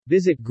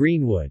Visit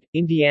Greenwood,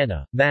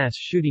 Indiana, mass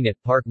shooting at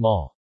Park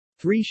Mall.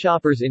 3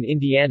 shoppers in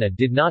Indiana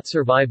did not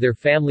survive their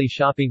family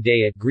shopping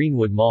day at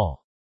Greenwood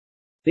Mall.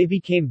 They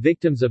became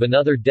victims of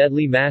another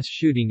deadly mass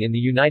shooting in the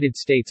United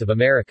States of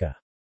America.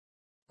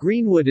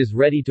 Greenwood is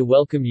ready to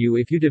welcome you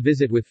if you to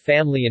visit with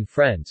family and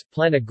friends,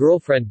 plan a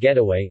girlfriend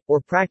getaway,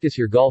 or practice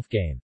your golf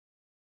game.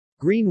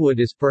 Greenwood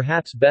is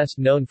perhaps best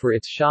known for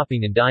its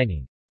shopping and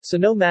dining. So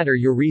no matter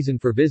your reason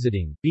for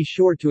visiting, be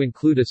sure to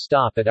include a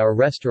stop at our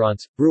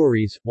restaurants,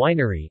 breweries,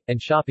 winery,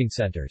 and shopping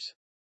centers.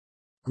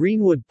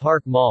 Greenwood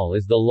Park Mall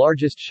is the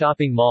largest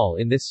shopping mall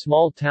in this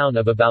small town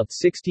of about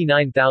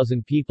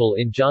 69,000 people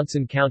in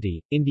Johnson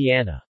County,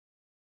 Indiana.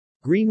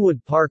 Greenwood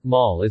Park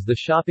Mall is the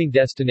shopping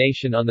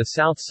destination on the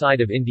south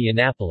side of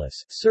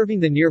Indianapolis,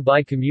 serving the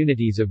nearby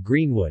communities of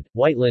Greenwood,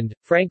 Whiteland,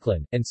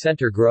 Franklin, and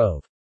Center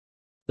Grove.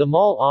 The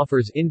mall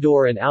offers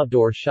indoor and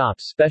outdoor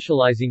shops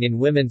specializing in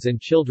women's and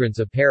children's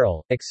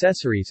apparel,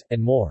 accessories,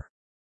 and more.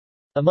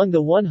 Among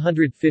the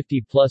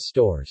 150-plus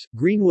stores,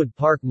 Greenwood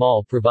Park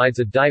Mall provides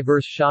a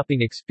diverse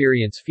shopping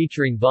experience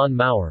featuring Von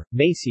Maur,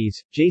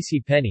 Macy's,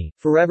 JCPenney,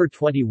 Forever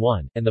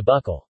 21, and The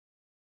Buckle.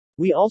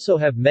 We also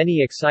have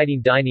many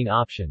exciting dining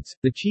options,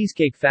 the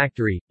Cheesecake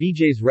Factory,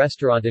 BJ's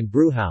Restaurant and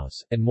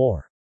Brewhouse, and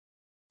more.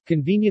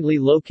 Conveniently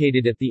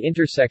located at the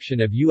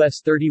intersection of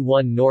US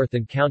 31 North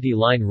and County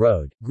Line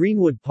Road,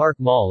 Greenwood Park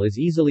Mall is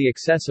easily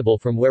accessible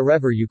from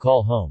wherever you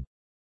call home.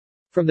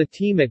 From the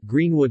team at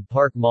Greenwood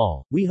Park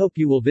Mall, we hope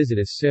you will visit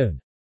us soon.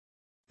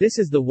 This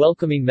is the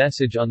welcoming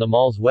message on the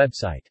mall's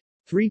website.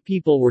 3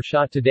 people were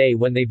shot today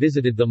when they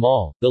visited the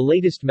mall, the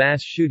latest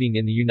mass shooting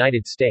in the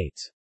United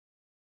States.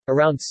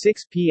 Around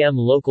 6 p.m.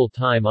 local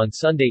time on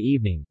Sunday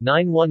evening,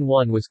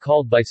 911 was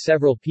called by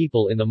several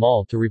people in the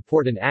mall to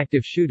report an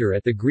active shooter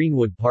at the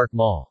Greenwood Park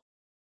Mall.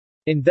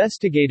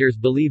 Investigators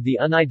believe the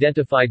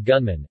unidentified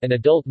gunman, an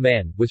adult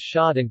man, was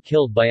shot and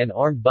killed by an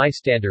armed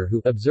bystander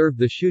who observed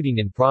the shooting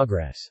in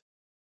progress.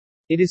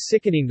 It is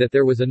sickening that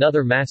there was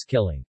another mass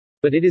killing.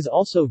 But it is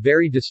also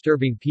very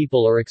disturbing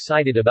people are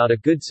excited about a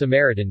good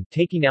Samaritan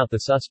taking out the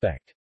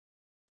suspect.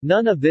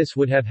 None of this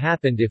would have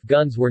happened if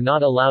guns were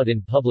not allowed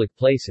in public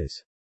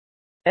places.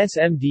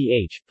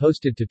 SMDH,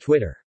 posted to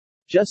Twitter.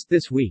 Just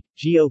this week,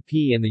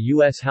 GOP and the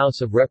U.S.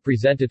 House of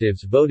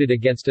Representatives voted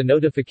against a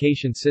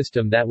notification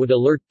system that would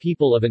alert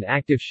people of an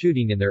active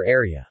shooting in their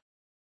area.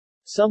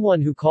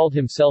 Someone who called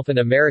himself an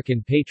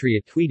American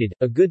patriot tweeted,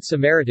 "A good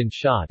Samaritan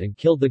shot and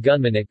killed the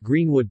gunman at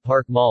Greenwood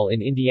Park Mall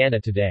in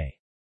Indiana today.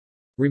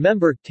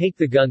 Remember, take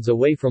the guns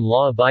away from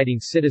law-abiding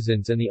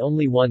citizens and the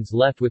only ones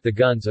left with the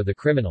guns are the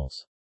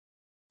criminals."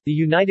 The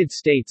United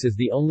States is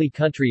the only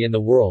country in the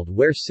world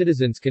where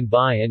citizens can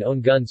buy and own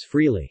guns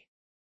freely.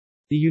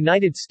 The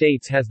United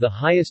States has the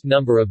highest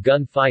number of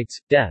gun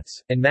fights,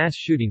 deaths, and mass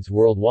shootings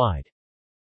worldwide.